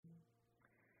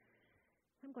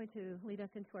I'm going to lead us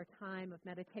into our time of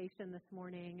meditation this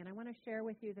morning, and I want to share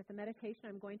with you that the meditation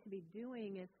I'm going to be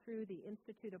doing is through the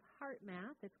Institute of Heart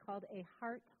Math. It's called a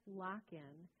Heart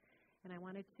Lock-In, and I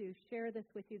wanted to share this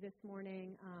with you this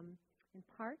morning in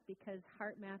part because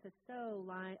Heart Math is so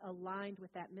aligned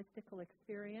with that mystical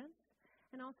experience,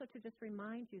 and also to just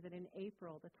remind you that in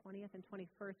April, the 20th and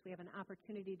 21st, we have an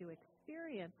opportunity to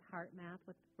experience Heart Math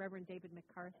with Reverend David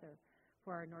MacArthur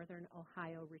for our Northern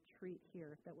Ohio retreat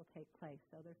here that will take place.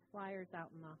 So there's flyers out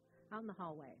in the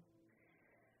hallway.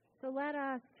 So let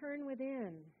us turn within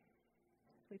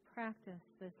as we practice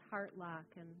this heart lock.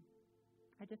 And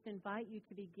I just invite you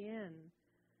to begin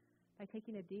by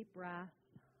taking a deep breath.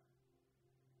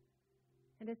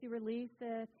 And as you release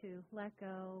it, to let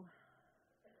go,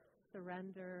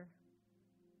 surrender,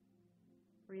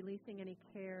 releasing any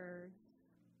cares,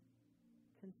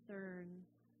 concerns,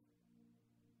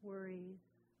 worries,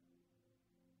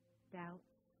 doubts.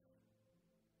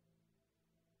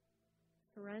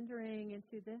 Surrendering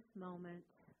into this moment,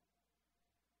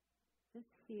 this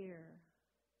here,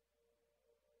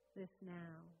 this now.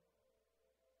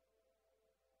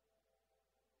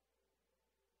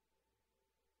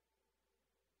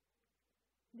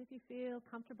 And if you feel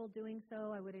comfortable doing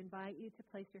so, I would invite you to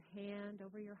place your hand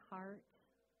over your heart.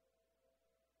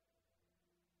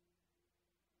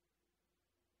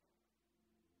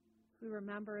 We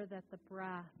remember that the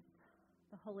breath,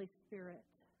 the Holy Spirit,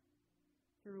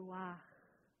 Ruach,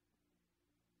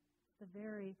 the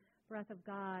very breath of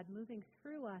God moving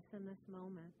through us in this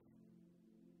moment.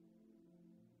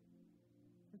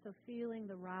 And so feeling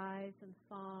the rise and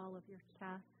fall of your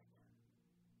chest.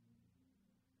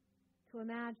 To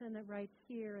imagine that right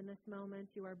here in this moment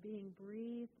you are being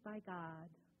breathed by God.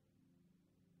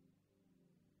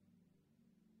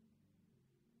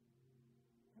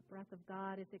 The breath of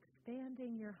God is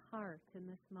expanding your heart in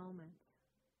this moment.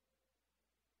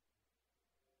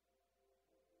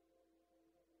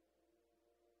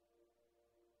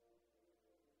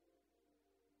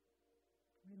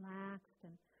 Relaxed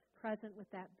and present with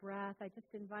that breath, I just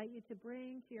invite you to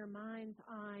bring to your mind's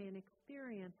eye an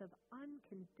experience of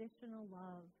unconditional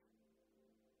love.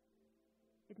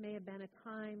 It may have been a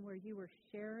time where you were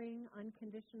sharing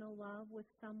unconditional love with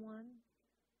someone,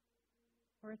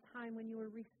 or a time when you were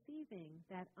receiving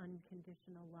that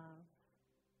unconditional love.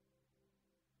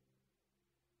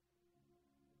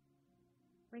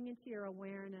 Bring into your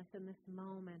awareness in this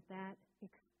moment that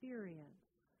experience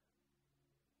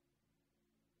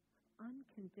of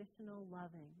unconditional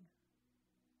loving.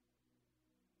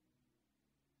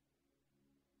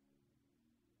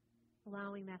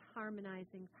 Allowing that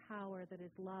harmonizing power that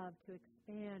is love to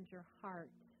expand your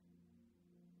heart,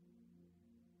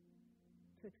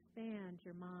 to expand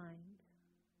your mind.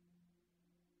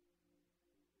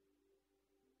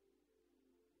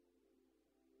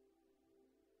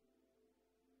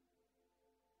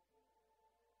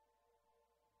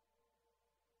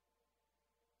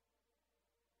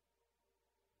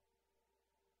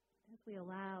 As we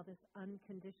allow this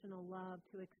unconditional love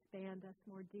to expand us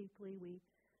more deeply, we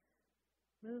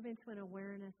move into an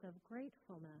awareness of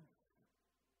gratefulness.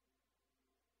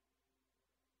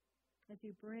 As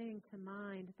you bring to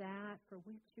mind that for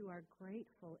which you are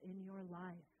grateful in your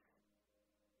life.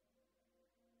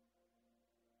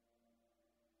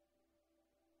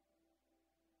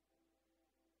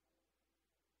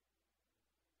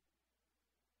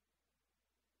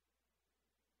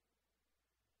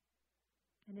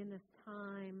 And in this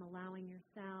time, allowing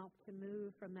yourself to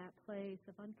move from that place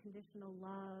of unconditional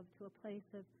love to a place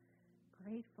of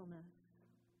gratefulness,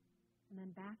 and then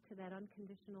back to that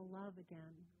unconditional love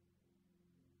again.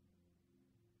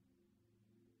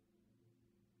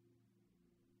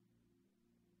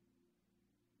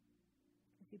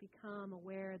 As you become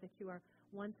aware that you are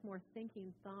once more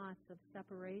thinking thoughts of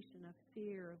separation, of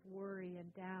fear, of worry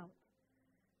and doubt,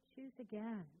 choose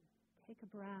again. Take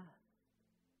a breath.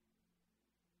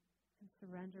 And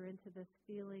surrender into this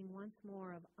feeling once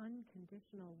more of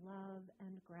unconditional love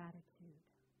and gratitude.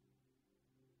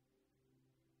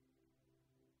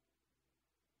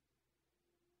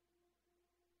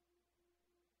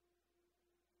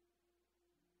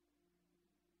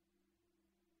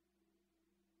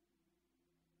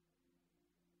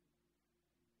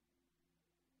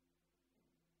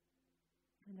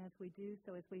 And as we do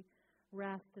so, as we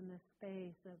rest in this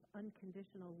space of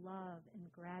unconditional love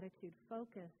and gratitude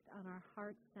focused on our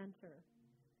heart center,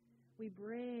 we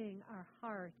bring our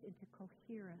heart into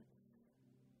coherence.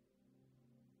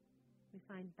 We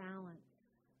find balance.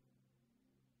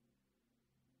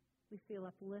 We feel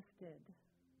uplifted,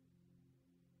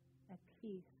 at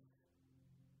peace.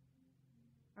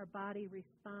 Our body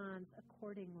responds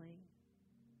accordingly.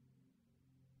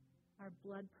 Our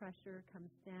blood pressure comes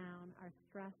down, our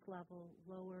stress level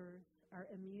lowers, our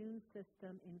immune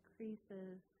system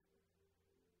increases.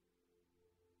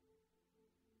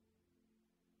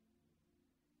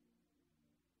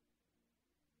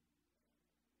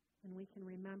 And we can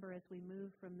remember as we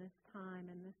move from this time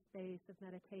and this space of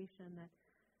meditation that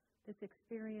this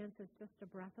experience is just a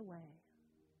breath away.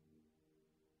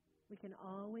 We can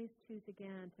always choose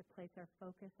again to place our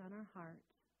focus on our heart,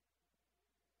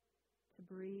 to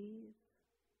breathe,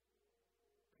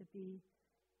 to be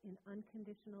in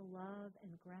unconditional love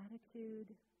and gratitude.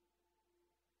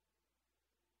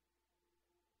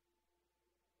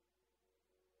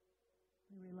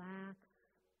 We relax,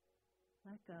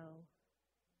 let go,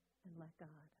 and let God.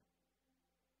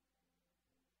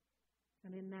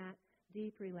 And in that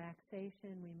deep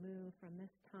relaxation, we move from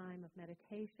this time of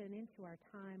meditation into our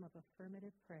time of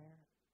affirmative prayer.